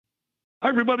Hi,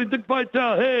 everybody. Dick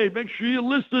Vitale. Hey, make sure you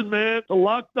listen, man. The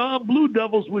Locked On Blue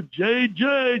Devils with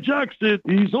J.J. Jackson.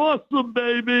 He's awesome,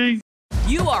 baby.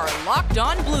 You are Locked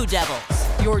On Blue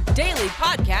Devils, your daily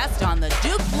podcast on the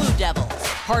Duke Blue Devils,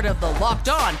 part of the Locked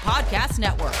On Podcast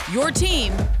Network, your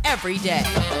team every day.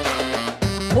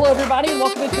 Hello, everybody, and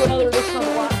welcome to another edition of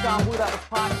the Locked On Blue Devils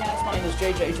podcast. My name is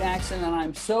J.J. Jackson, and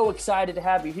I'm so excited to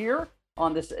have you here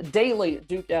on this daily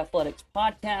Duke Athletics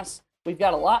podcast. We've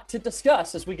got a lot to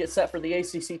discuss as we get set for the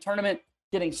ACC tournament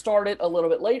getting started a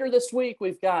little bit later this week.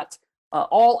 We've got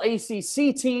all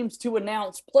ACC teams to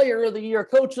announce Player of the Year,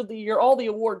 Coach of the Year. All the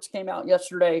awards came out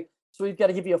yesterday, so we've got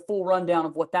to give you a full rundown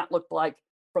of what that looked like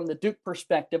from the Duke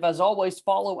perspective. As always,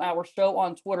 follow our show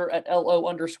on Twitter at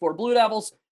LO_Blue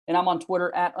Devils, and I'm on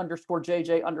Twitter at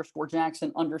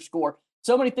 _JJ_Jackson_.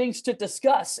 So many things to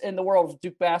discuss in the world of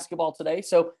Duke basketball today.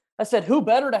 So I said, who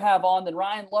better to have on than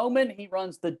Ryan Lohman? He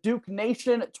runs the Duke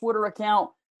Nation Twitter account.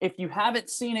 If you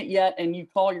haven't seen it yet and you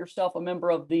call yourself a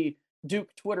member of the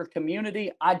Duke Twitter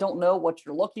community, I don't know what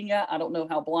you're looking at. I don't know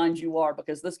how blind you are,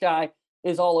 because this guy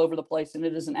is all over the place, and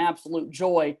it is an absolute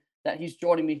joy that he's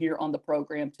joining me here on the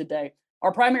program today.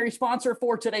 Our primary sponsor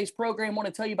for today's program, I want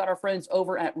to tell you about our friends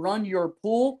over at Run Your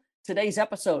Pool. Today's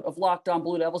episode of Locked On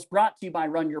Blue Devils brought to you by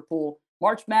Run Your Pool.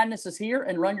 March Madness is here,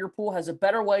 and Run Your Pool has a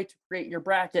better way to create your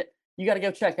bracket. You got to go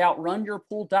check out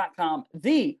runyourpool.com,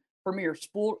 the premier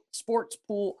sports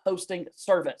pool hosting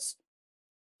service.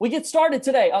 We get started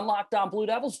today on Locked On Blue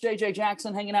Devils. J.J.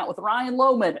 Jackson hanging out with Ryan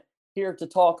Lohman here to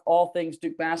talk all things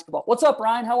Duke basketball. What's up,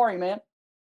 Ryan? How are you, man?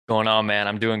 Going on, man?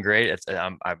 I'm doing great.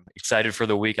 I'm excited for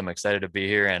the week. I'm excited to be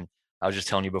here. And I was just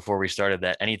telling you before we started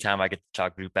that anytime I get to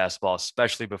talk Duke basketball,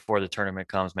 especially before the tournament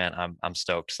comes, man, I'm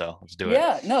stoked. So let's do it.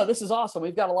 Yeah, no, this is awesome.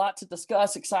 We've got a lot to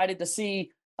discuss. Excited to see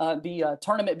the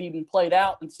tournament being played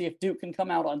out and see if Duke can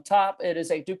come out on top. It is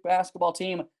a Duke basketball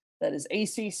team that is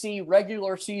ACC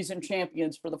regular season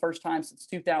champions for the first time since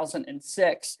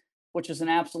 2006, which is an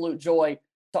absolute joy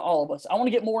to all of us. I want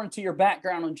to get more into your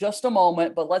background in just a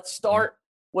moment, but let's start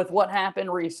with what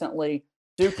happened recently.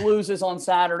 Duke loses on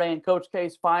Saturday in Coach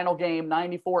K's final game,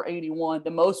 94-81,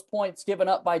 the most points given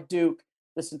up by Duke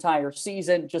this entire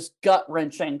season. Just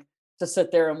gut-wrenching to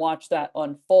sit there and watch that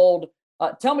unfold.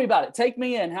 Tell me about it. Take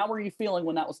me in. How were you feeling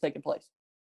when that was taking place?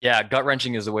 Yeah,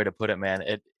 gut-wrenching is the way to put it, man.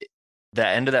 The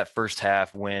end of that first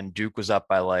half, when Duke was up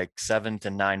by like 7 to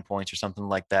 9 points or something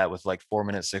like that with like 4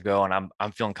 minutes to go, and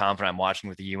I'm feeling confident. I'm watching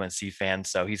with a UNC fan,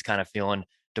 so he's kind of feeling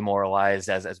demoralized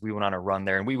as we went on a run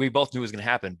there, and we both knew it was going to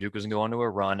happen. Duke was going to go into a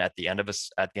run at the end of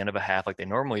a half like they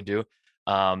normally do,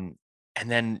 and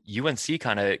then UNC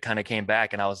kind of came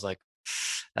back, and I was like,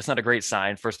 that's not a great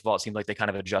sign. First of all, it seemed like they kind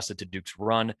of adjusted to Duke's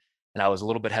run, and I was a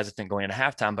little bit hesitant going into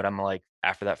halftime, but I'm like,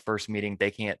 after that first meeting,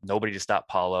 nobody to stop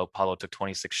Paolo. Paolo took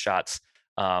 26 shots,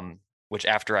 which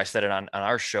after I said it on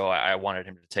our show, I wanted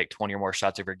him to take 20 or more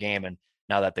shots every game, and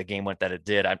now that the game went that it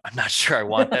did, I'm not sure I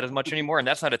want that as much anymore. And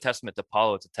that's not a testament to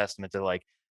Paolo. It's a testament to like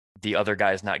the other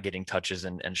guys not getting touches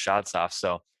and shots off.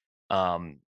 So,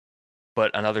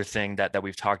 but another thing that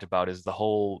we've talked about is the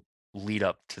whole lead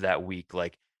up to that week.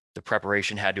 Like the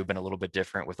preparation had to have been a little bit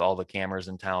different with all the cameras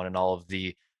in town and all of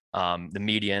the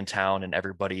media in town and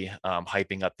everybody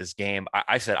hyping up this game.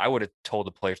 I said I would have told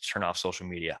the players to turn off social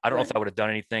media. I don't know if I would have done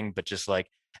anything, but just like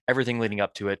everything leading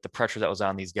up to it, the pressure that was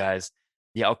on these guys.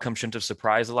 The outcome shouldn't have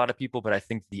surprised a lot of people, but I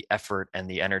think the effort and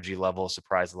the energy level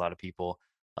surprised a lot of people.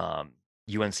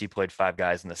 UNC played 5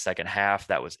 guys in the second half.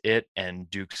 That was it. And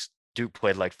Duke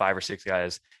played like 5 or 6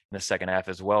 guys in the second half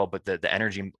as well. But the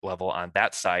energy level on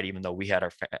that side, even though we had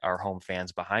our home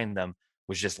fans behind them,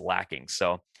 was just lacking.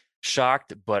 So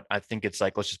shocked, but I think it's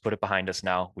like, let's just put it behind us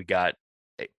now. We got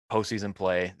a postseason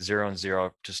play,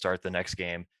 0-0 to start the next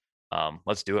game.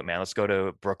 Let's do it, man. Let's go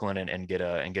to Brooklyn and get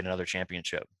another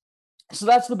championship. So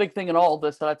that's the big thing in all of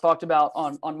this that I talked about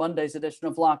on Monday's edition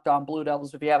of Locked On Blue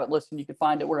Devils. If you haven't listened, you can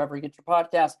find it wherever you get your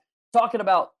podcast. Talking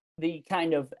about the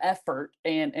kind of effort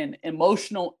and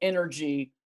emotional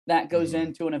energy that goes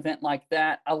into an event like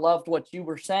that. I loved what you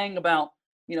were saying about,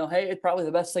 hey, probably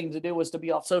the best thing to do was to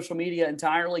be off social media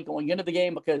entirely going into the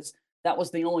game, because that was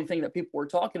the only thing that people were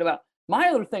talking about. My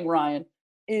other thing, Ryan,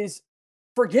 is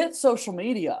forget social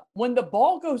media. When the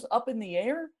ball goes up in the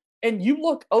air, and you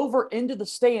look over into the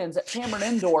stands at Cameron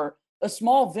Indoor, a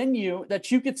small venue that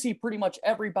you could see pretty much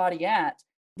everybody at,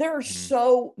 there are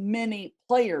so many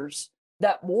players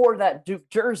that wore that Duke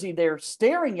jersey there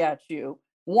staring at you,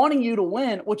 wanting you to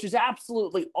win, which is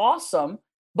absolutely awesome.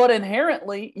 But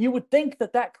inherently, you would think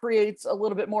that creates a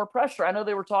little bit more pressure. I know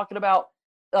they were talking about,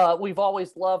 we've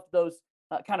always loved those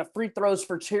kind of free throws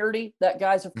for charity that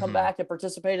guys have come back and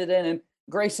participated in. And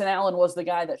Grayson Allen was the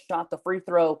guy that shot the free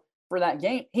throw for that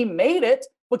game. He made it,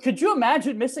 but could you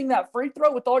imagine missing that free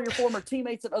throw with all your former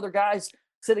teammates and other guys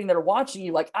sitting there watching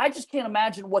you? Like, I just can't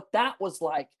imagine what that was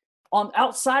like on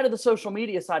outside of the social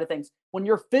media side of things when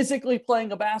you're physically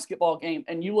playing a basketball game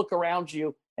and you look around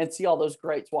you and see all those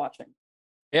greats watching.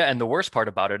 Yeah, and the worst part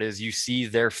about it is you see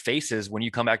their faces when you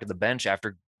come back to the bench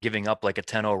after giving up like a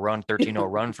 10-0 run,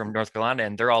 13-0 run from North Carolina,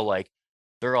 and they're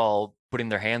all putting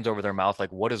their hands over their mouth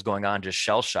like, what is going on? Just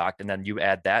shell shocked. And then you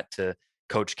add that to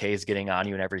Coach K's getting on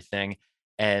you and everything.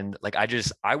 And like,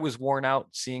 I was worn out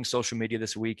seeing social media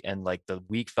this week, and like the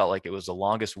week felt like it was the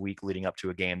longest week leading up to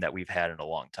a game that we've had in a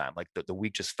long time. Like the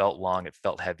week just felt long. It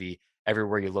felt heavy.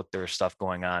 Everywhere you look, there was stuff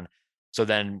going on. So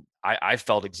then I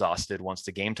felt exhausted once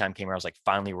the game time came around. I was like,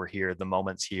 finally, we're here. The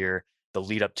moment's here. The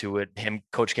lead up to it,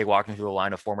 Coach K walking through the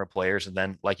line of former players. And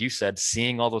then, like you said,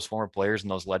 seeing all those former players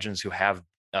and those legends who have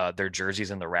their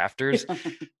jerseys in the rafters,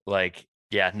 like,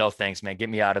 yeah, no thanks, man. Get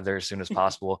me out of there as soon as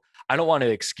possible. I don't want to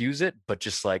excuse it, but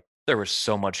just like there was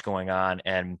so much going on,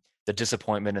 and the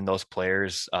disappointment in those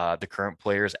players, the current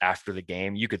players after the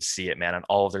game, you could see it, man, on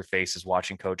all of their faces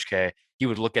watching Coach K. He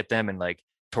would look at them and like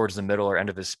towards the middle or end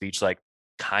of his speech, like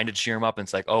kind of cheer them up. And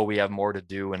it's like, oh, we have more to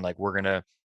do. And like, we're going to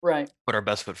put our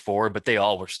best foot forward, but they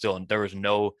all were still, and there was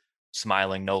no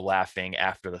smiling, no laughing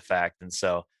after the fact. And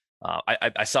so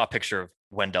I saw a picture of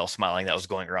Wendell smiling that was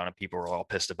going around, and people were all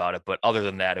pissed about it. But other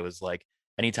than that, it was like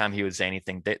anytime he would say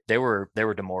anything, they were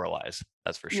demoralized.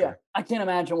 That's for sure. Yeah, I can't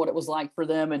imagine what it was like for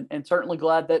them, and certainly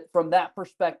glad that from that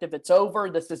perspective, it's over.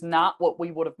 This is not what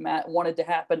we would have wanted to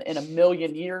happen in a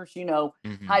million years.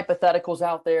 Hypotheticals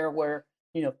out there where,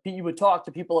 you would talk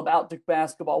to people about Duke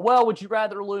basketball. Well, would you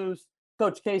rather lose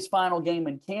Coach K's final game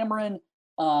in Cameron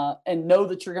and know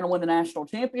that you're going to win the national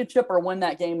championship, or win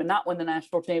that game and not win the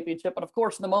national championship? And of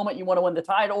course, in the moment you want to win the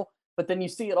title, but then you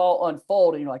see it all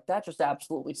unfold and you're like, that just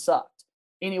absolutely sucked.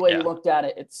 Anyway, you looked at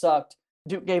it, it sucked.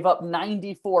 Duke gave up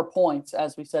 94 points,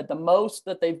 as we said, the most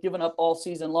that they've given up all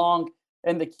season long.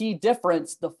 And the key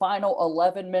difference, the final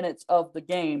 11 minutes of the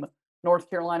game, North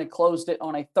Carolina closed it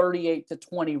on a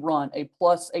 38-20 run, a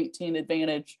plus 18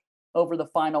 advantage over the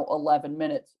final 11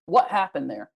 minutes. What happened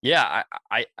there? Yeah,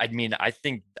 I mean, I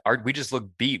think we just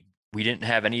looked beat. We didn't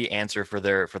have any answer for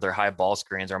their high ball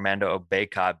screens. Armando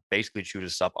Bacot basically chewed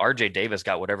us up. RJ Davis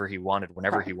got whatever he wanted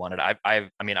whenever he wanted. I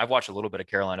mean, I've watched a little bit of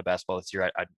Carolina basketball this year.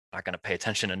 I'm not going to pay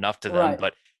attention enough to them,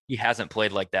 but he hasn't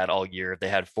played like that all year. They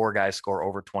had 4 guys score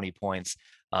over 20 points,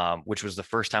 which was the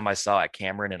first time I saw at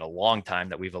Cameron in a long time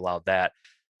that we've allowed that.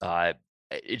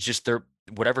 It's just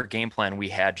whatever game plan we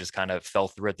had just kind of fell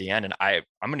through at the end. And I'm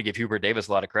going to give Hubert Davis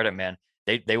a lot of credit, man.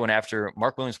 They went after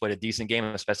Mark Williams, played a decent game,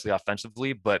 especially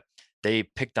offensively, but they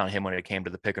picked on him when it came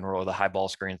to the pick and roll, the high ball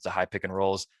screens, the high pick and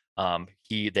rolls.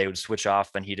 They would switch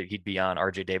off, and he'd be on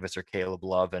RJ Davis or Caleb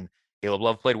Love, and Caleb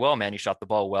Love played well, man. He shot the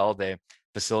ball well. They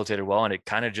facilitated well, and it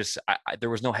kind of just there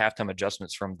was no halftime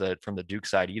adjustments from the Duke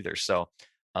side either. So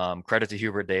credit to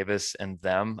Hubert Davis and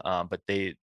them, but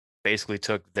they basically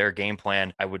took their game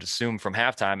plan, I would assume, from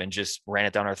halftime and just ran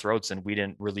it down our throats. And we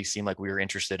didn't really seem like we were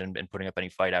interested in putting up any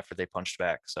fight after they punched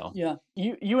back. So yeah,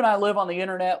 you and I live on the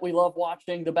internet. We love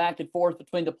watching the back and forth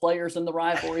between the players and the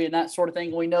rivalry and that sort of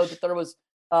thing. We know that there was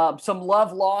some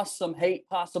love lost, some hate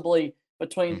possibly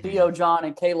between Theo John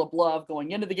and Caleb Love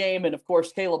going into the game. And of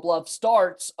course, Caleb Love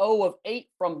starts 0 of 8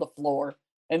 from the floor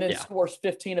and then scores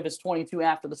 15 of his 22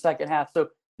 after the second half. So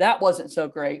that wasn't so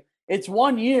great. It's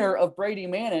 1 year of Brady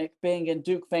Manek being in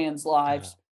Duke fans'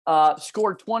 lives.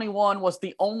 Scored 21, was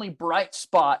the only bright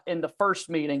spot in the first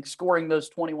meeting, scoring those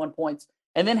 21 points,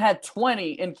 and then had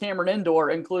 20 in Cameron Indoor,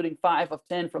 including 5 of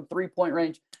 10 from three-point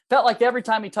range. Felt like every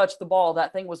time he touched the ball,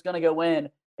 that thing was going to go in.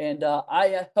 And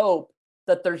I hope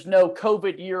that there's no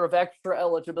COVID year of extra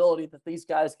eligibility that these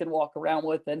guys can walk around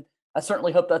with. And I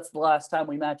certainly hope that's the last time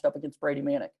we match up against Brady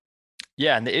Manek.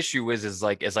 Yeah, and the issue is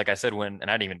like I said,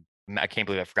 I can't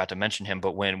believe I forgot to mention him,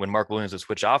 but when Mark Williams would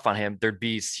switch off on him,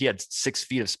 he had 6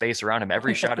 feet of space around him.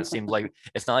 Every shot, it seemed like,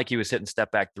 it's not like he was hitting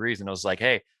step back threes and it was like,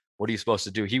 hey, what are you supposed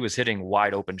to do? He was hitting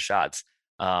wide open shots.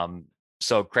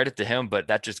 So credit to him, but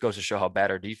that just goes to show how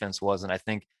bad our defense was. And I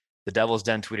think the Devil's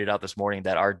Den tweeted out this morning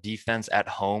that our defense at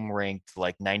home ranked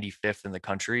like 95th in the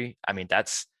country. I mean,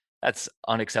 that's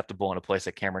unacceptable in a place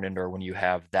like Cameron Indoor when you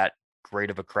have that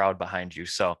great of a crowd behind you.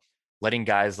 So letting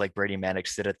guys like Brady Manek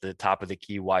sit at the top of the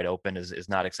key wide open is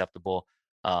not acceptable.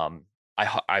 I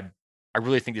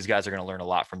really think these guys are going to learn a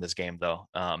lot from this game, though.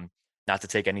 Not to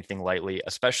take anything lightly,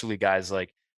 especially guys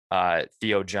like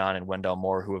Theo John and Wendell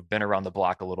Moore, who have been around the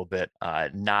block a little bit,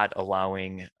 not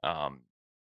allowing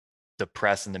the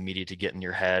press and the media to get in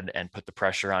your head and put the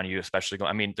pressure on you, especially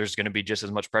there's going to be just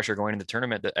as much pressure going in the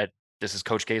tournament. This is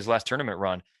Coach K's last tournament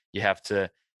run. You have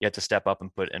to you have to step up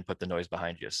and put the noise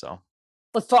behind you. So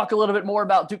let's talk a little bit more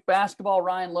about Duke basketball.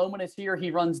 Ryan Lohman is here.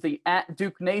 He runs the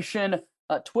 @DukeNation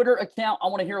Twitter account. I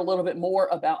want to hear a little bit more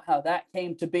about how that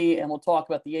came to be, and we'll talk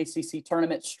about the ACC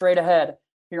tournament straight ahead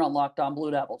here on Locked On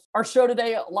Blue Devils. Our show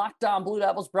today, Locked On Blue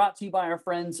Devils, brought to you by our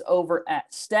friends over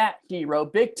at Stat Hero.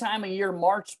 Big time of year,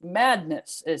 March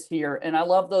Madness is here, and I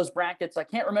love those brackets. I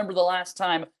can't remember the last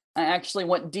time I actually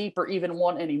went deep or even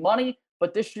won any money,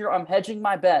 but this year I'm hedging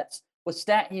my bets with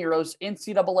Stat Hero's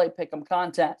NCAA Pick'em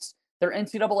contest. Their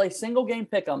NCAA single game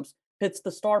pick'ems pits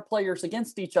the star players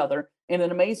against each other in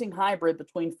an amazing hybrid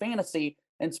between fantasy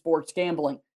and sports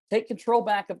gambling. Take control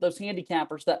back of those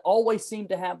handicappers that always seem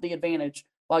to have the advantage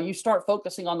while you start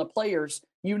focusing on the players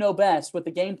you know best with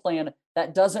a game plan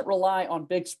that doesn't rely on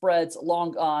big spreads,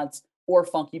 long odds, or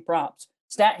funky props.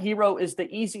 Stat Hero is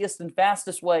the easiest and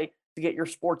fastest way to get your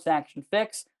sports action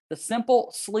fix. The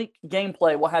simple, sleek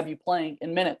gameplay will have you playing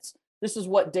in minutes. This is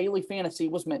what daily fantasy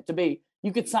was meant to be.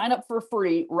 You could sign up for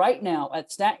free right now at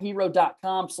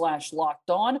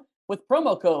stathero.com/lockedon with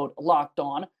promo code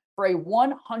LOCKEDON for a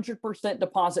 100%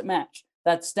 deposit match.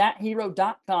 That's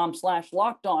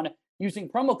stathero.com/lockedon. Using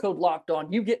promo code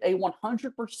LOCKEDON, you get a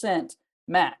 100%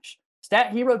 match.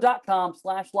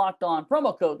 stathero.com/lockedon,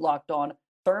 promo code LOCKEDON.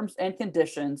 Terms and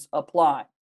conditions apply.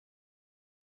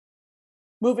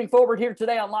 Moving forward here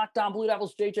today on Locked On Blue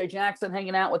Devils, JJ Jackson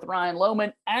hanging out with Ryan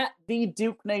Lohman at the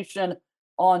Duke Nation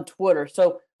on Twitter.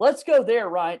 So let's go there,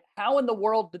 Ryan. How in the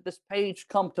world did this page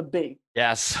come to be?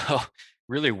 yeah, so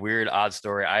really weird, odd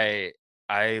story.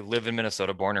 I live in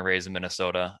Minnesota, born and raised in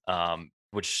Minnesota,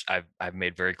 which I've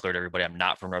made very clear to everybody. I'm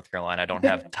not from North Carolina. I don't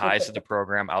have ties to the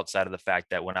program outside of the fact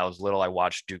that when I was little, I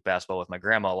watched Duke basketball with my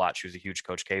grandma a lot. She was a huge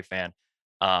Coach K fan.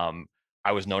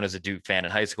 I was known as a Duke fan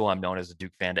in high school. I'm known as a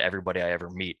Duke fan to everybody I ever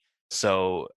meet.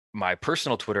 So my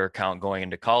personal Twitter account going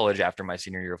into college after my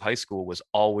senior year of high school was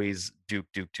always Duke,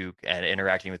 and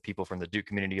interacting with people from the Duke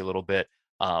community a little bit.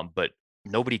 But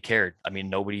nobody cared. I mean,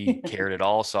 nobody cared at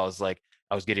all. So I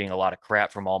was getting a lot of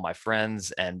crap from all my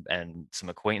friends and some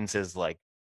acquaintances, like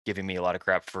giving me a lot of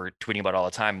crap for tweeting about all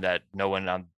the time that no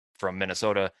one from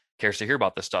Minnesota cares to hear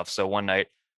about this stuff. So one night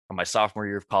from my sophomore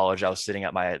year of college, I was sitting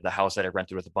at the house that I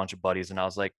rented with a bunch of buddies, and I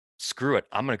was like, screw it,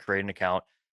 I'm going to create an account.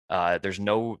 At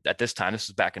this time, this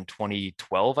was back in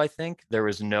 2012, I think, there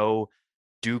was no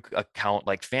Duke account,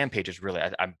 like fan pages, really.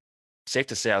 I'm safe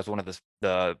to say I was one of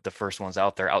the first ones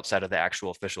out there outside of the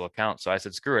actual official account. So I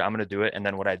said, screw it, I'm going to do it. And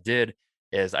then what I did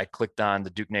is I clicked on the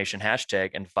Duke Nation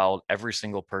hashtag and followed every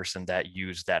single person that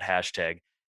used that hashtag.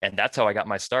 And that's how I got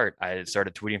my start. I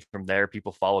started tweeting from there.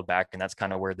 People followed back, and that's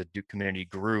kind of where the Duke community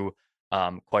grew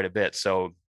quite a bit.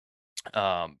 So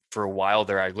for a while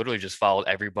there, I literally just followed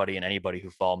everybody and anybody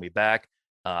who followed me back.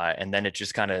 And then it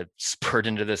just kind of spurred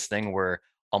into this thing where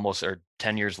almost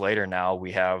 10 years later now,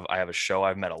 I have a show.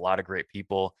 I've met a lot of great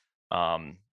people.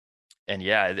 And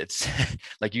yeah, it's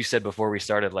like you said before we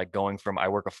started, like going from, I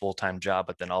work a full-time job,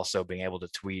 but then also being able to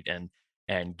tweet and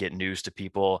get news to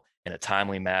people in a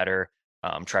timely manner,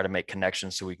 try to make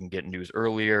connections so we can get news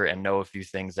earlier and know a few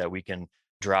things that we can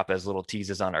drop as little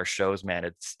teases on our shows, man.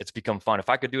 It's become fun. If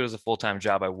I could do it as a full-time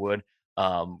job, I would.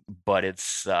 But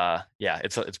it's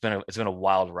been a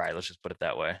wild ride. Let's just put it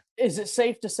that way. Is it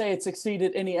safe to say it's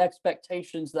exceeded any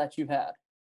expectations that you had?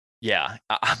 Yeah,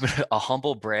 a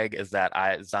humble brag is that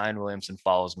Zion Williamson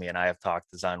follows me, and I have talked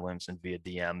to Zion Williamson via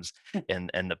DMs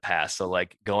in the past. So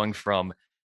like going from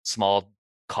small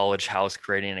college house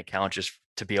creating an account just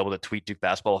to be able to tweet Duke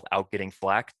basketball without getting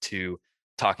flack, to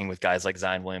talking with guys like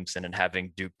Zion Williamson and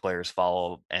having Duke players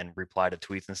follow and reply to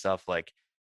tweets and stuff. Like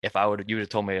if you would have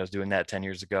told me I was doing that 10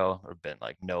 years ago, I would have been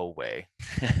like, no way.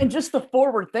 And just the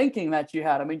forward thinking that you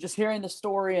had. I mean, just hearing the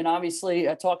story, and obviously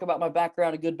I talk about my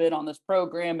background a good bit on this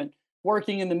program and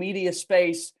working in the media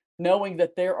space, knowing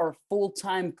that there are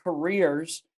full-time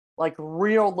careers, like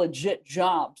real legit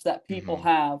jobs that people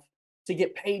have to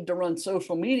get paid to run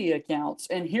social media accounts.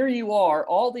 And here you are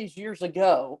all these years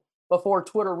ago, before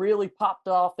Twitter really popped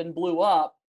off and blew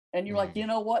up. And you're like, you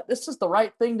know what? This is the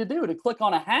right thing to do, to click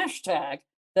on a hashtag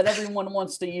that everyone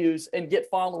wants to use and get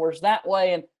followers that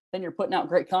way. And then you're putting out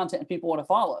great content and people want to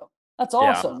follow. That's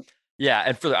awesome. Yeah.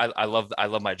 And I love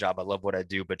my job. I love what I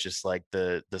do, but just like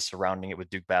the surrounding it with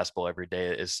Duke basketball every day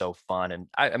is so fun. And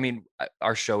I mean,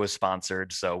 our show is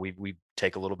sponsored, so we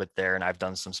take a little bit there, and I've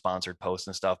done some sponsored posts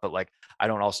and stuff, but like, I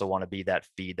don't also want to be that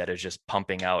feed that is just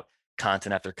pumping out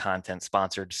content after content,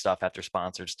 sponsored stuff after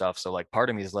sponsored stuff. So like part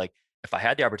of me is like, if I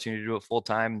had the opportunity to do it full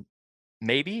time,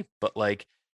 maybe, but like,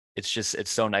 it's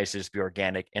so nice to just be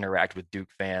organic, interact with Duke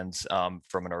fans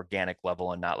from an organic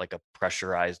level and not like a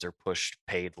pressurized or pushed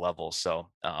paid level. So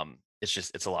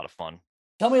it's a lot of fun.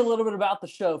 Tell me a little bit about the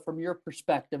show from your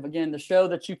perspective. Again, the show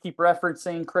that you keep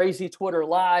referencing, Crazy Twitter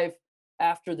Live,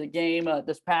 after the game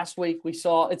this past week. We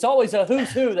saw it's always a who's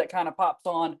who that kind of pops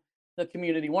on the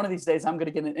community. One of these days, I'm going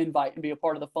to get an invite and be a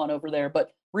part of the fun over there.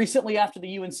 But recently, after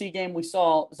the UNC game, we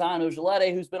saw Zion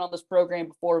Ojulede, who's been on this program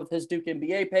before with his Duke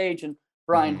NBA page, and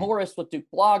Brian Horace with Duke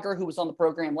Blogger, who was on the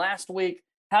program last week.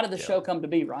 How did the show come to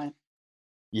be, Ryan?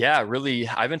 Yeah, really.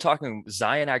 I've been talking.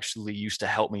 Zion actually used to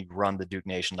help me run the Duke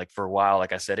Nation. Like for a while,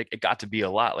 like I said, it got to be a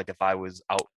lot. Like if I was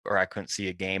out or I couldn't see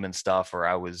a game and stuff, or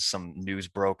I was some news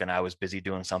broke and I was busy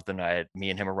doing something,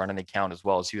 me and him were running the account as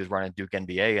well as he was running Duke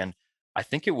NBA. And I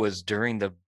think it was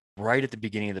right at the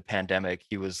beginning of the pandemic,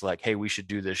 he was like, "Hey, we should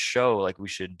do this show. Like we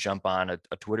should jump on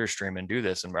a Twitter stream and do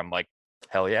this." And I'm like,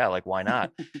 "Hell yeah! Like why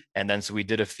not?" And then so we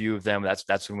did a few of them.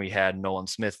 That's when we had Nolan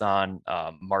Smith on,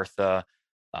 Martha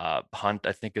Hunt,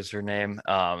 I think is her name.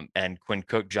 And Quinn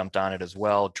Cook jumped on it as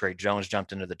well. Trey Jones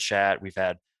jumped into the chat. We've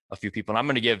had a few people, and I'm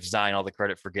going to give Zion all the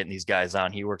credit for getting these guys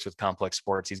on. He works with Complex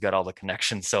Sports. He's got all the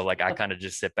connections. So like, I kind of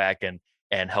just sit back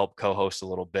and help co-host a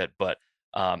little bit, but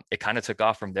it kind of took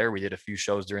off from there. We did a few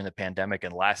shows during the pandemic,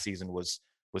 and last season was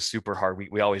super hard.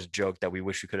 We always joke that we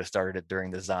wish we could have started it during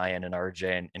the Zion and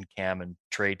RJ and Cam and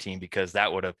Trey team, because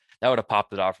that would have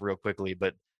popped it off real quickly.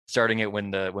 But starting it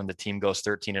when the team goes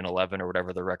 13-11 or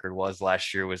whatever the record was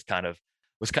last year was kind of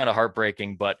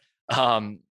heartbreaking. But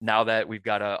now that we've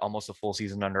got almost a full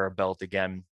season under our belt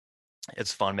again,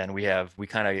 it's fun, man.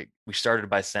 We started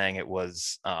by saying it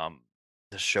was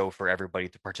the show for everybody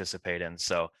to participate in.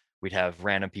 So we'd have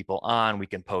random people on. We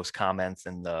can post comments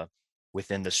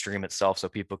within the stream itself so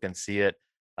people can see it.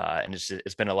 And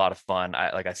it's been a lot of fun.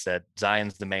 Like I said,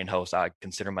 Zion's the main host. I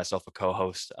consider myself a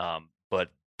co-host,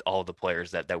 but all the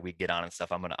players that we get on and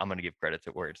stuff, I'm gonna give credit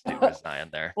to where it's due with Zion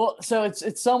there. Well, so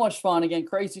it's so much fun. Again,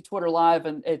 Crazy Twitter Live,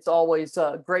 and it's always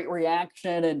a great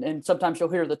reaction. And sometimes you'll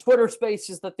hear the Twitter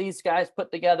spaces that these guys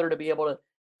put together to be able to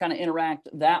kind of interact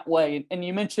that way. And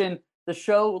you mentioned the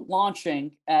show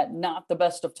launching at not the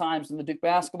best of times in the Duke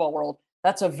basketball world.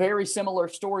 That's a very similar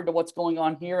story to what's going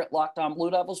on here at Locked On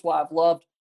Blue Devils, why I've loved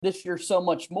this year so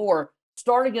much more.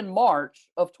 Starting in March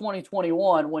of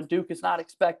 2021, when Duke is not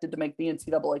expected to make the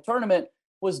NCAA tournament,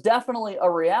 was definitely a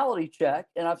reality check.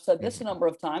 And I've said this a number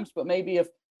of times, but maybe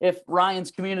if Ryan's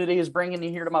community is bringing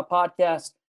you here to my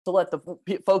podcast to let the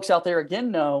folks out there again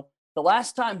know, the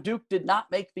last time Duke did not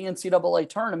make the NCAA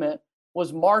tournament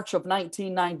was March of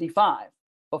 1995,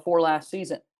 before last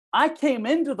season. I came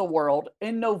into the world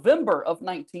in November of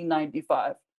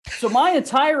 1995. So my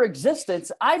entire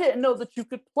existence, I didn't know that you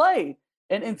could play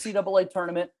an NCAA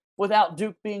tournament without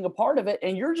Duke being a part of it.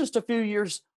 And you're just a few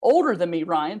years older than me,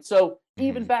 Ryan. So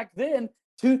even back then,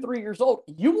 2-3 years old,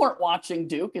 you weren't watching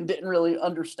Duke and didn't really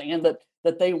understand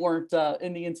that they weren't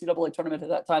in the NCAA tournament at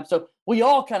that time. So we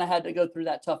all kind of had to go through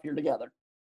that tough year together.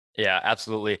 Yeah,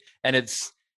 absolutely. And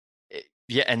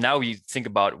and now you think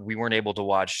about, we weren't able to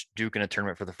watch Duke in a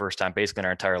tournament for the first time basically in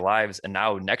our entire lives. And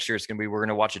now next year we're going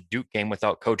to watch a Duke game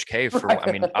without Coach K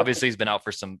I mean, obviously he's been out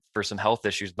for some health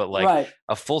issues, but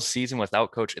a full season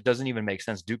without Coach, it doesn't even make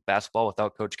sense. Duke basketball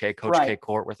without Coach K, K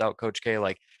court without Coach K.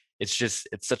 Like it's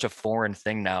such a foreign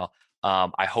thing now.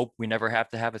 I hope we never have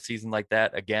to have a season like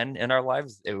that again in our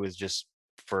lives. It was just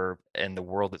in the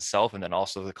world itself. And then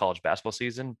also the college basketball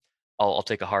season, I'll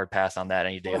take a hard pass on that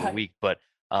any day of the week. But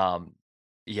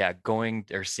yeah, going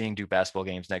or seeing Duke basketball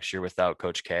games next year without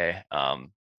Coach K,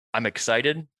 I'm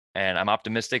excited and I'm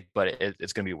optimistic, but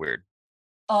it's going to be weird.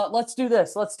 Let's do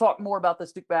this. Let's talk more about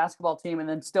this Duke basketball team, and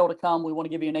then still to come, we want to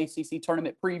give you an ACC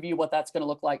tournament preview, what that's going to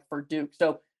look like for Duke.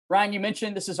 So, Ryan, you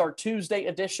mentioned this is our Tuesday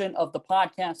edition of the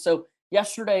podcast. So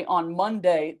yesterday on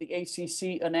Monday, the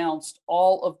ACC announced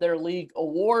all of their league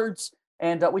awards,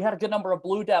 and we had a good number of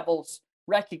Blue Devils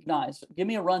recognized. Give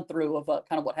me a run through of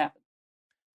kind of what happened.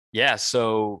 Yeah,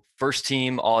 so first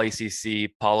team All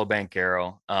ACC, Paolo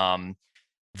Banchero.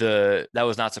 That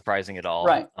was not surprising at all.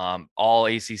 Right. All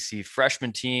ACC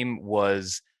freshman team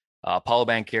was Paolo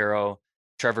Banchero,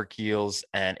 Trevor Keels,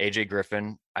 and AJ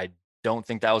Griffin. I don't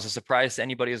think that was a surprise to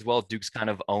anybody as well. Duke's kind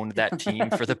of owned that team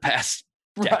for the past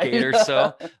decade or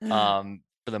so.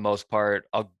 For the most part,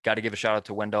 I've got to give a shout out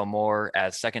to Wendell Moore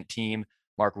as second team,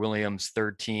 Mark Williams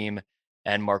third team,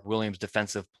 and Mark Williams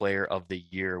Defensive Player of the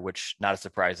Year, which not a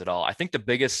surprise at all. I think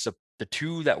the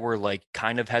two that were like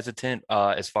kind of hesitant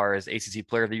as far as ACC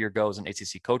Player of the Year goes and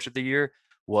ACC Coach of the Year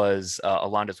was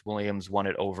Alondas Williams won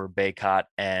it over Baycott,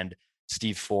 and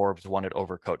Steve Forbes won it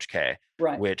over Coach K.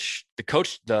 Right. Which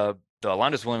the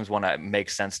Alondas Williams one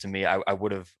makes sense to me. I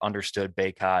would have understood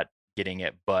Baycott getting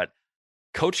it, but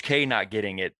Coach K not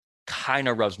getting it kind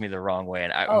of rubs me the wrong way.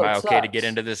 And Oh, am it I okay to get sucks.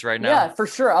 into this right now? Yeah, for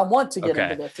sure. I want to get into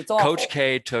Okay. this. It's awful. Coach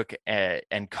K took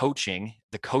and coaching,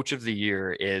 the coach of the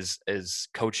year is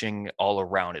coaching all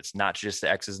around. It's not just the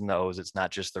X's and the O's. It's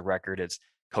not just the record. It's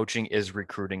coaching is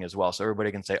recruiting as well. So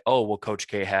everybody can say, oh, well, Coach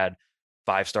K had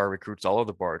 5-star recruits all over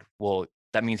the board. Well,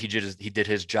 that means he did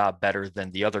his job better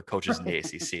than the other coaches in the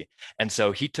ACC. And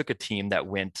so he took a team that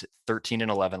went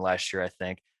 13-11 last year, I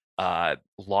think,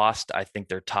 lost, I think,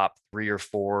 their top 3 or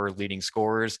 4 leading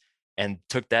scorers, and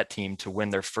took that team to win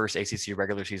their first ACC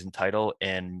regular season title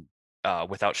and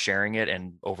without sharing it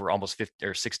in over almost 15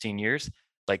 or 16 years.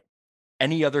 Like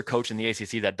any other coach in the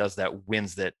ACC that does that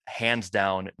wins that hands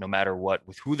down, no matter what,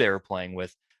 with who they were playing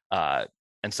with.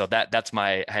 And so that's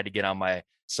I had to get on my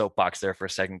soapbox there for a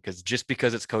second, because just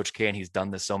because it's Coach K and he's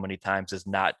done this so many times does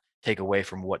not take away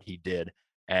from what he did.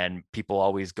 And people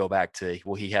always go back to,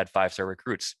 well, he had 5-star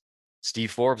recruits. Steve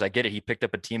Forbes, I get it. He picked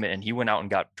up a team and he went out and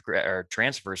got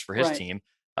transfers for his team.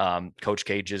 Coach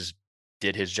K just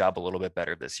did his job a little bit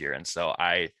better this year. And so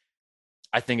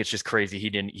I think it's just crazy he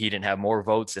didn't have more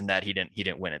votes, and that he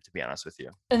didn't win it, to be honest with you.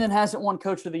 And then hasn't won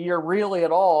Coach of the Year really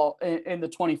at all in the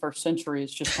 21st century.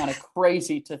 It's just kind of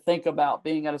crazy to think about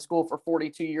being at a school for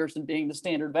 42 years and being the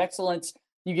standard of excellence.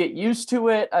 You get used to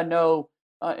it. I know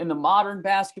in the modern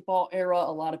basketball era,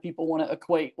 a lot of people want to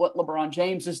equate what LeBron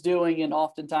James is doing and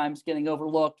oftentimes getting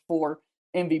overlooked for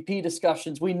MVP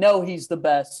discussions. We know he's the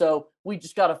best, so we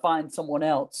just got to find someone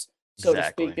else, so to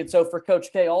speak. And so for Coach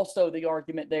K, also the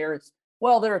argument there is,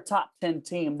 well, they're a top 10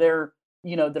 team. They're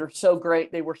so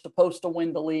great. They were supposed to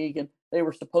win the league and they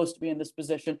were supposed to be in this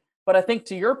position. But I think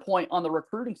to your point on the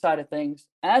recruiting side of things,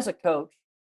 as a coach,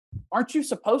 aren't you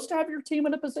supposed to have your team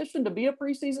in a position to be a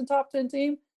preseason top 10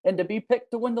 team and to be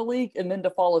picked to win the league and then to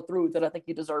follow through with it? I think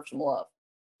he deserves some love.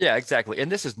 Yeah, exactly.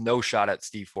 And this is no shot at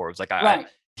Steve Forbes. Like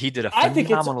he did a I think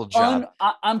phenomenal job.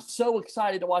 I'm so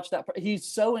excited to watch that. He's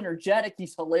so energetic.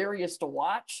 He's hilarious to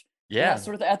watch. Yeah. That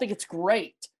sort of thing. I think it's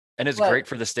great. And it's great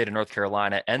for the state of North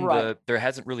Carolina. And there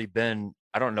hasn't really been,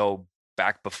 I don't know,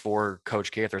 back before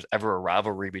Coach K, if there's ever a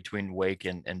rivalry between Wake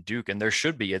and Duke, and there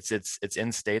should be. It's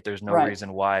in state. There's no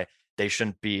reason why they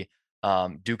shouldn't be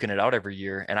duking it out every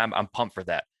year. And I'm pumped for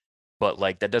that. But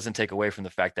like, that doesn't take away from the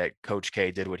fact that Coach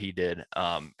K did what he did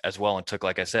as well, and took,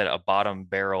 like I said, a bottom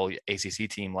barrel ACC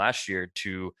team last year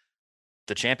to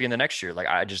the champion the next year. Like,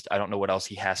 I don't know what else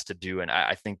he has to do. And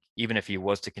I think even if he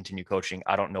was to continue coaching,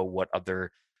 I don't know what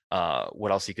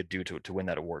else he could do to win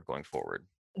that award going forward.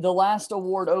 The last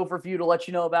award overview to let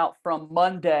you know about from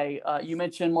Monday, you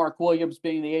mentioned Mark Williams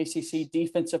being the ACC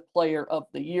Defensive Player of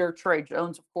the Year. Trey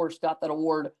Jones, of course, got that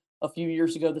award a few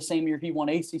years ago, the same year he won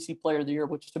ACC Player of the Year,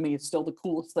 which to me is still the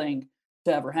coolest thing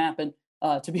to ever happen,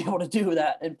 to be able to do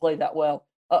that and play that well.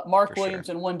 Mark Williams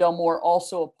and Wendell Moore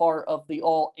also a part of the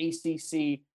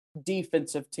All-ACC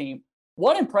defensive team.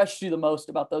 What impressed you the most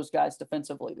about those guys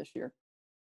defensively this year?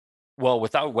 Well,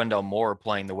 without Wendell Moore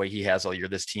playing the way he has all year,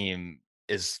 this team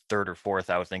is 3rd or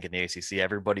 4th, I would think, in the ACC.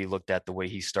 Everybody looked at the way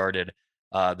he started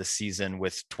the season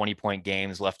with 20-point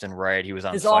games left and right. He was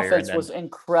on fire. His offense was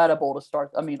incredible to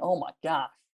start. I mean, oh my gosh.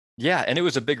 Yeah, and it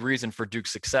was a big reason for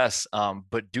Duke's success.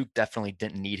 But Duke definitely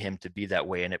didn't need him to be that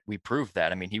way, and we proved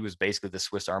that. I mean, he was basically the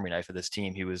Swiss Army knife of this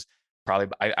team. He was probably,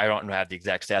 I don't have the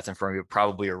exact stats in front of me, but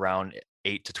probably around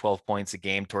 8 to 12 points a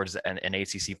game towards an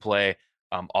ACC play.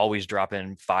 Always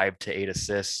dropping 5 to 8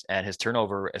 assists, and his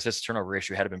assist turnover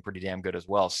ratio had been pretty damn good as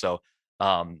well. So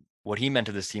what he meant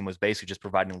to this team was basically just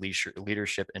providing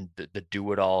leadership and the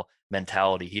do it all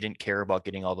mentality. He didn't care about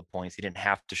getting all the points. He didn't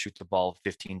have to shoot the ball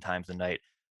 15 times a night.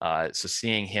 So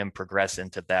seeing him progress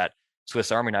into that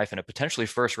Swiss Army knife and a potentially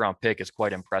 1st-round pick is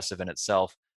quite impressive in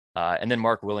itself. And then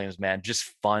Mark Williams, man,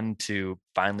 just fun to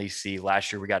finally see.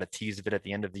 Last year, we got a tease of it at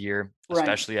the end of the year,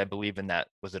 especially, I believe, in that,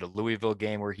 was it a Louisville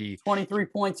game where he 23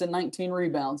 points and 19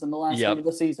 rebounds in the last game of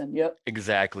the season. Yep.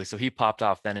 Exactly. So he popped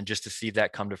off then, and just to see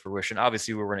that come to fruition,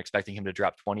 obviously we weren't expecting him to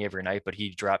drop 20 every night, but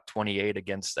he dropped 28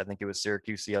 against, I think it was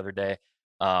Syracuse the other day.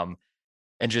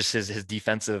 And just his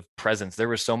defensive presence. There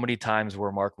were so many times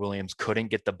where Mark Williams couldn't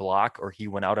get the block, or he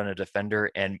went out on a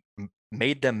defender and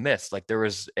made them miss. Like there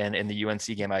was, and in the UNC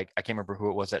game, I can't remember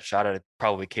who it was that shot at it,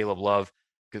 probably Caleb Love,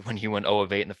 when he went 0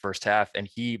 of 8 in the first half, and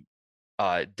he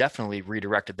definitely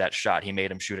redirected that shot. He made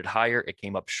him shoot it higher. It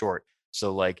came up short.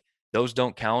 So like, those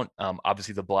don't count.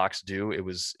 Obviously the blocks do. It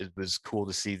was cool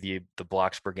to see the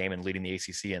blocks per game and leading the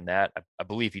ACC in that. I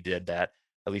believe he did that.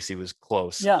 At least he was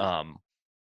close. Yeah.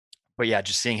 But yeah,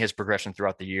 just seeing his progression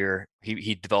throughout the year,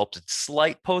 he developed a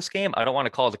slight post game. I don't want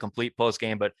to call it a complete post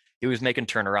game, but he was making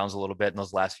turnarounds a little bit in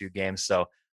those last few games. So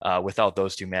without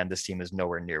those two, man, this team is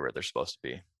nowhere near where they're supposed to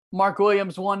be. Mark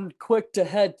Williams, one quick to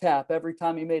head tap every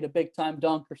time he made a big time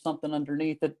dunk or something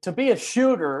underneath it. To be a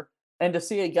shooter and to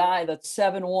see a guy that's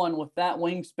 7'1" with that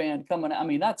wingspan coming, I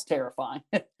mean, that's terrifying.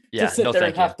 to Yeah, sit no there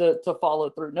thank and have to follow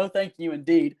through. No, thank you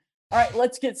indeed. All right,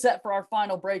 let's get set for our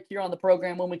final break here on the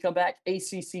program. When we come back,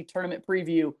 ACC tournament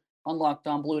preview on Locked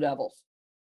On Blue Devils.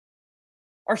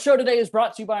 Our show today is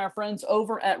brought to you by our friends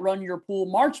over at Run Your Pool.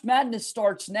 March Madness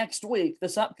starts next week.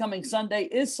 This upcoming Sunday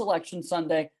is Selection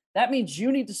Sunday. That means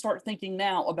you need to start thinking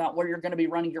now about where you're going to be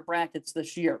running your brackets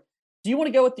this year. Do you want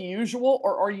to go with the usual,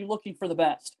 or are you looking for the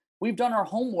best? We've done our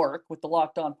homework with the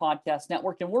Locked On Podcast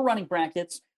Network, and we're running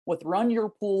brackets with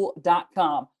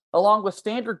runyourpool.com. Along with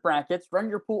standard brackets, Run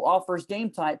Your Pool offers game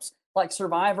types like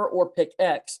Survivor or Pick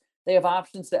X. They have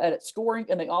options to edit scoring,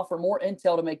 and they offer more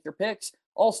intel to make your picks,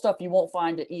 all stuff you won't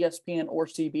find at ESPN or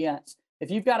CBS.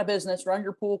 If you've got a business, Run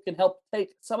Your Pool can help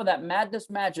take some of that madness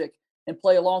magic and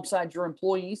play alongside your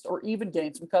employees or even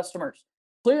gain some customers.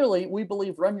 Clearly, we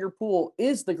believe Run Your Pool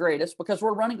is the greatest because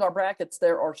we're running our brackets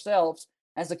there ourselves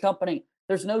as a company.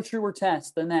 There's no truer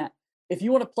test than that. If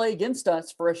you want to play against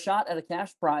us for a shot at a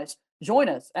cash prize, join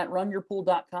us at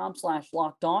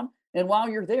runyourpool.com/lockedon. And while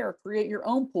you're there, create your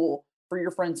own pool for your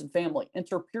friends and family.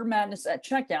 Enter Pure Madness at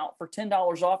checkout for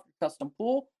 $10 off your custom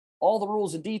pool. All the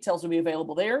rules and details will be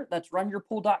available there. That's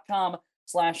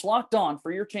runyourpool.com/lockedon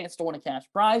for your chance to win a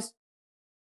cash prize.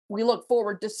 We look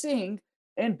forward to seeing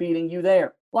and beating you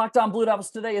there. Locked On Blue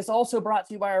Devils today is also brought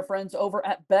to you by our friends over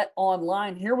at Bet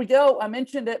Online. Here we go. I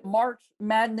mentioned it. March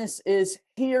Madness is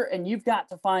here, and you've got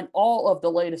to find all of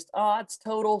the latest odds,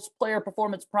 totals, player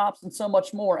performance props, and so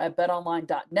much more at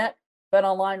betonline.net.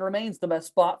 BetOnline remains the best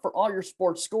spot for all your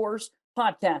sports scores,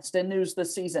 podcasts, and news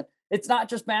this season. It's not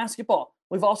just basketball.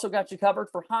 We've also got you covered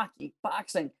for hockey,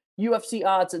 boxing, UFC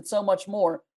odds, and so much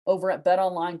more over at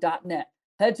betonline.net.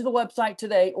 Head to the website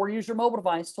today or use your mobile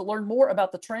device to learn more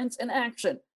about the trends in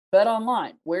action.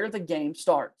 BetOnline, where the game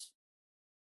starts.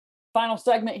 Final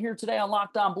segment here today on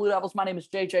Locked On Blue Devils. My name is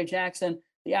JJ Jackson.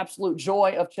 The absolute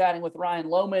joy of chatting with Ryan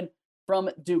Lohman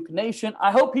from Duke Nation.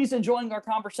 I hope he's enjoying our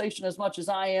conversation as much as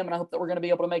I am, and I hope that we're going to be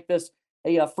able to make this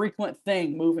a frequent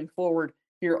thing moving forward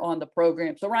here on the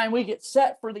program. So, Ryan, we get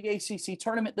set for the ACC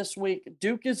tournament this week.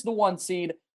 Duke is the 1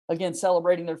 seed, again,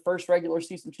 celebrating their first regular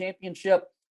season championship.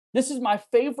 This is my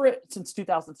favorite since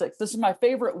 2006. This is my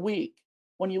favorite week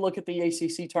when you look at the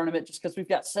ACC tournament, just because we've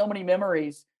got so many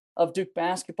memories of Duke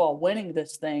basketball winning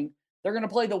this thing. They're going to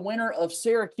play the winner of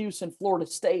Syracuse and Florida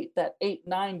State, that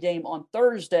 8-9 game on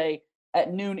Thursday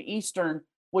at noon Eastern,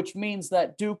 which means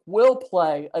that Duke will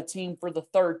play a team for the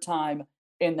third time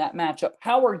in that matchup.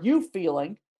 How are you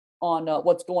feeling on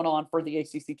what's going on for the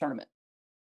ACC tournament?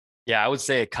 Yeah, I would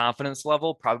say a confidence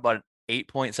level, probably about an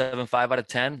 8.75 out of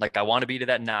 10. Like, I want to be to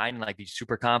that 9 and like be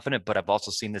super confident, but I've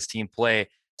also seen this team play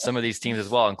some of these teams as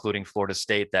well, including Florida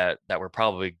State that we're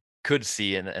probably could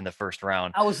see in the first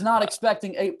round. I was not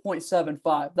expecting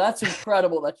 8.75. That's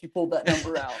incredible that you pulled that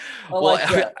number out. Like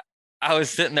that. I was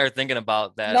sitting there thinking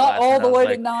about that. Not all the way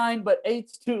to 9, but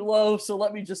 8's too low. So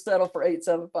let me just settle for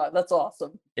 8.75. That's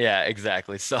awesome. Yeah,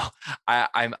 exactly. So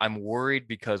I'm worried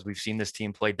because we've seen this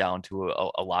team play down to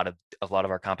a lot of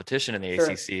our competition in the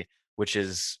ACC, which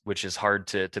is hard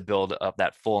to build up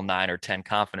that full 9 or 10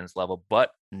 confidence level.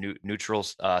 But neutral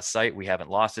site, we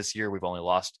haven't lost this year. We've only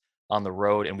lost on the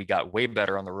road, and we got way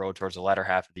better on the road towards the latter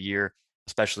half of the year,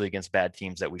 especially against bad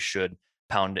teams that we should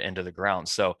pound into the ground.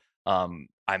 So I'm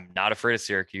not afraid of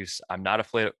Syracuse. I'm not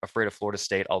afraid of Florida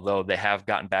State, although they have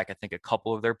gotten back, I think, a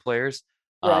couple of their players.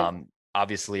 Right.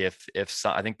 Obviously, if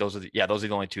some, I think those are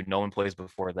the only two. No one plays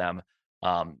before them.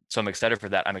 So I'm excited for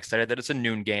that. I'm excited that it's a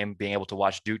noon game. Being able to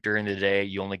watch Duke during the day,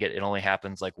 it only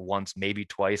happens like once, maybe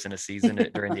twice in a season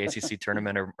during the ACC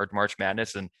tournament or March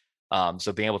Madness, and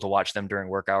so being able to watch them during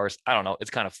work hours, I don't know, it's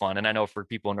kind of fun. And I know for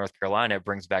people in North Carolina, it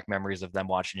brings back memories of them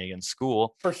watching it in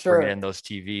school, for sure, bringing in those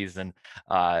TVs. And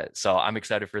so I'm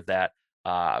excited for that.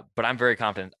 But I'm very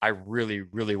confident. I really,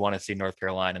 really want to see North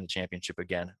Carolina in the championship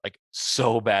again, like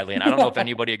so badly. And I don't know if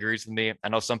anybody agrees with me. I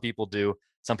know some people do.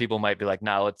 Some people might be like,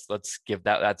 no, let's give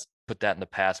that, let's put that in the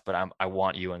past. But I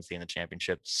want UNC in the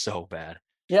championship so bad.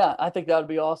 Yeah, I think that would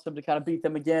be awesome to kind of beat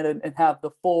them again and have the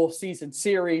full season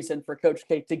series, and for Coach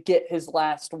K to get his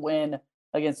last win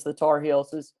against the Tar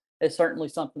Heels is certainly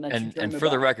something that and for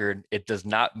the record, it does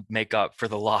not make up for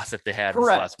the loss that they had this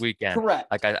last weekend. Correct.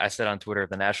 Like I said on Twitter,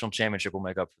 the national championship will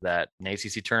make up for that. An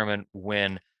ACC tournament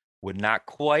win would not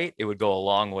quite. It would go a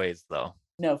long ways though.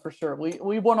 No, for sure.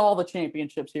 We won all the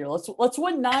championships here. Let's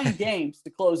win 9 games to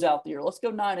close out the year. Let's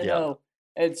go 9-0.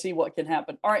 And see what can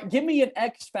happen. All right, give me an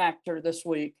X factor this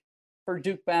week for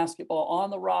Duke basketball on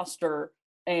the roster,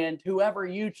 and whoever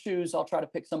you choose, I'll try to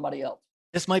pick somebody else.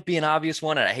 This might be an obvious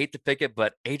one, and I hate to pick it,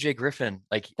 but AJ Griffin,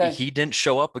 he didn't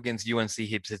show up against UNC.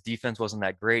 His defense wasn't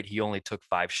that great. He only took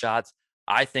 5 shots.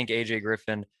 I think AJ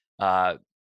Griffin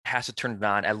has to turn it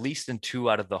on at least in 2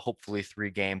 out of the hopefully 3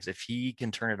 games. If he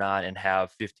can turn it on and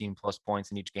have 15 plus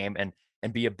points in each game and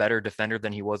be a better defender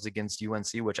than he was against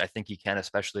UNC, which I think he can,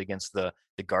 especially against the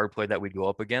guard play that we'd go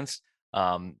up against.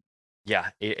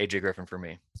 AJ Griffin for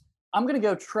me. I'm going to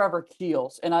go Trevor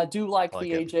Keels, and I do like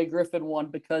the AJ Griffin one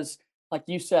because, like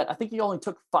you said, I think he only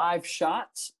took 5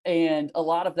 shots, and a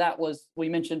lot of that was, we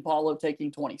mentioned Paulo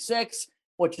taking 26,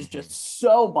 which is just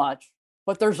so much,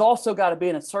 but there's also got to be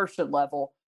an assertion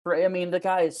level. The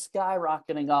guy is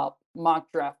skyrocketing up mock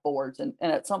draft boards, and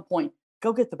at some point,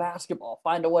 go get the basketball,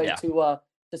 find a way to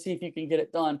see if you can get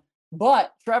it done.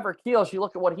 But Trevor Keels, you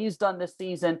look at what he's done this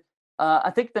season,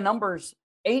 I think the numbers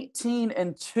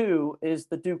 18-2 is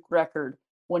the Duke record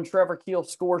when Trevor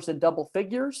Keels scores in double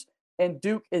figures, and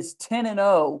Duke is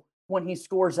 10-0 when he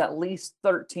scores at least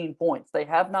 13 points. They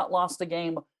have not lost a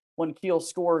game when Keels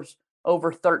scores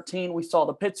over 13. We saw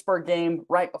the Pittsburgh game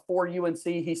right before UNC.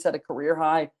 He set a career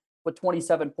high with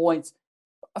 27 points.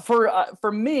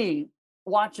 For me,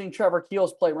 watching Trevor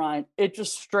Keels play, Ryan, it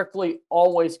just strictly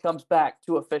always comes back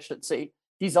to efficiency.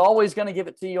 He's always going to give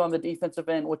it to you on the defensive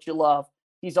end, which you love.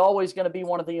 He's always going to be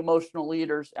one of the emotional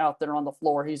leaders out there on the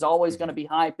floor. He's always going to be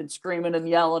hyped and screaming and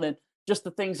yelling and just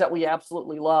the things that we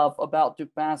absolutely love about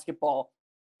Duke basketball.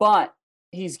 But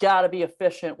he's got to be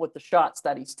efficient with the shots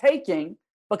that he's taking,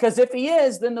 because if he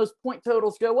is, then those point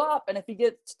totals go up. And if he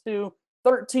gets to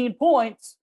 13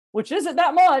 points, which isn't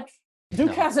that much,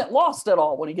 Duke hasn't lost at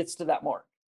all when he gets to that mark.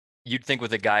 You'd think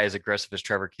with a guy as aggressive as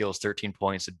Trevor Keels, 13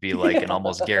 points would be like an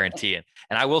almost guarantee. And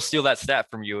I will steal that stat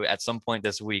from you at some point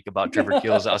this week about Trevor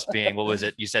Keels, us being, what was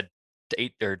it? You said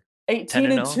 18-2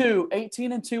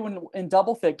 in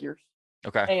double figures.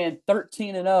 Okay. And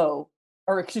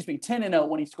 10-0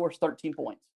 when he scores 13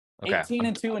 points. Okay.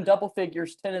 18-2 in double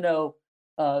figures, 10-0,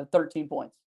 13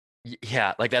 points.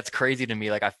 Yeah, that's crazy to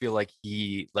me. I feel like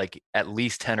he, at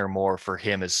least 10 or more for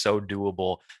him is so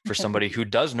doable for somebody who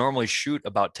does normally shoot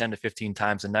about 10 to 15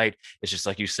 times a night. It's just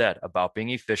like you said, about being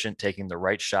efficient, taking the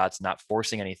right shots, not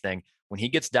forcing anything. When he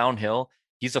gets downhill,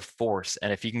 he's a force.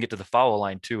 And if he can get to the foul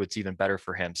line too, it's even better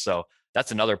for him. So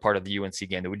that's another part of the UNC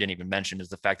game that we didn't even mention, is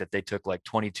the fact that they took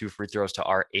 22 free throws to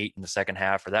our 8 in the second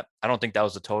half. Or that, I don't think that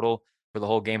was the total for the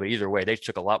whole game, but either way, they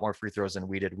took a lot more free throws than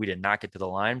we did. We did not get to the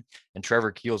line, and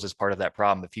Trevor Keels is part of that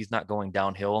problem. If he's not going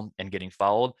downhill and getting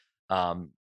fouled,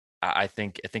 I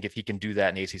think if he can do that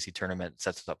in the ACC tournament, it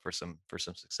sets us up for some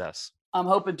success. I'm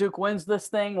hoping Duke wins this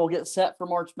thing. We'll get set for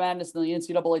March Madness in the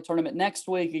NCAA tournament next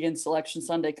week against Selection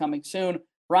Sunday coming soon.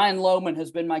 Ryan Lohman has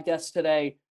been my guest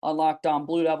today on Locked On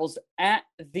Blue Devils at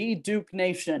the Duke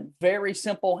Nation. Very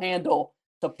simple handle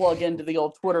to plug into the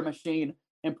old Twitter machine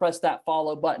and press that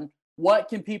follow button. What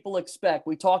can people expect?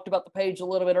 We talked about the page a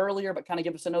little bit earlier, but kind of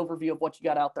give us an overview of what you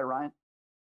got out there, Ryan.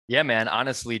 Yeah, man.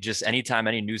 Honestly, just anytime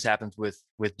any news happens with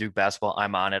Duke basketball,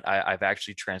 I'm on it. I've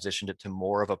actually transitioned it to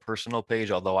more of a personal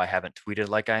page, although I haven't tweeted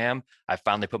like I am. I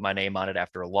finally put my name on it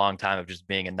after a long time of just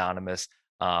being anonymous.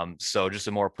 So just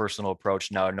a more personal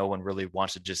approach. Now, no one really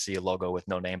wants to just see a logo with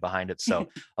no name behind it. So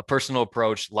a personal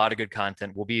approach, a lot of good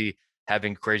content. We'll be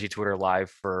having Crazy Twitter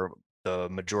live for the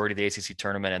majority of the ACC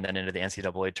tournament and then into the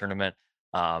NCAA tournament.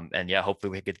 And yeah,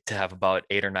 hopefully we get to have about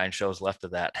 8 or 9 shows left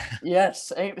of that.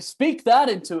 Yes. Speak that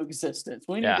into existence.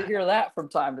 We need to hear that from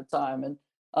time to time. And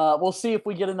we'll see if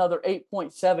we get another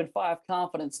 8.75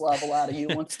 confidence level out of you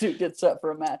once Duke gets set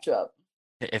for a matchup.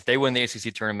 If they win the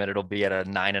ACC tournament, it'll be at a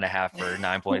 9.5 or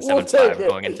 9.75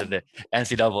 going into the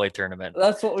NCAA tournament.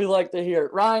 That's what we like to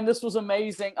hear. Ryan, this was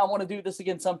amazing. I want to do this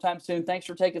again sometime soon. Thanks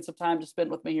for taking some time to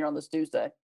spend with me here on this Tuesday.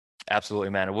 Absolutely,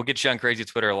 man. We'll get you on Crazy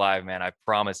Twitter live, man. I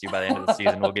promise you by the end of the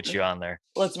season, we'll get you on there.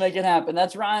 Let's make it happen.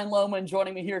 That's Ryan Lohman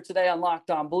joining me here today on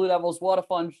Locked On Blue Devils. What a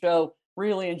fun show.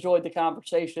 Really enjoyed the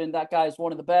conversation. That guy is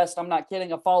one of the best. I'm not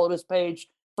kidding. I followed his page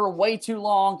for way too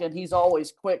long, and he's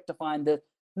always quick to find the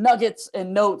nuggets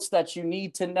and notes that you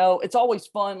need to know. It's always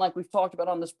fun, like we've talked about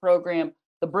on this program,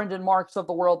 the Brendan Marks of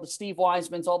the world, the Steve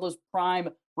Wisemans, all those prime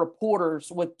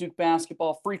reporters with Duke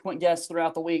basketball, frequent guests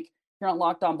throughout the week here on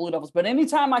Locked On Blue Devils. But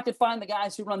anytime I could find the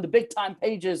guys who run the big time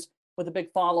pages with a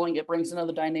big following, it brings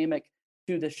another dynamic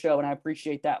to the show, and I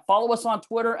appreciate that. Follow us on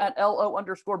Twitter at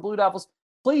LO_Blue Devils.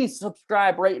 Please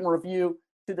subscribe, rate, and review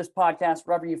to this podcast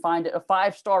wherever you find it. A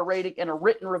 5-star rating and a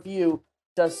written review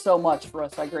does so much for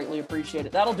us. I greatly appreciate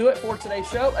it. That'll do it for today's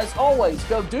show. As always,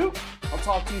 go Duke. I'll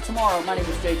talk to you tomorrow. My name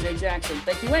is JJ Jackson.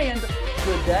 Thank you and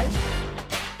good day.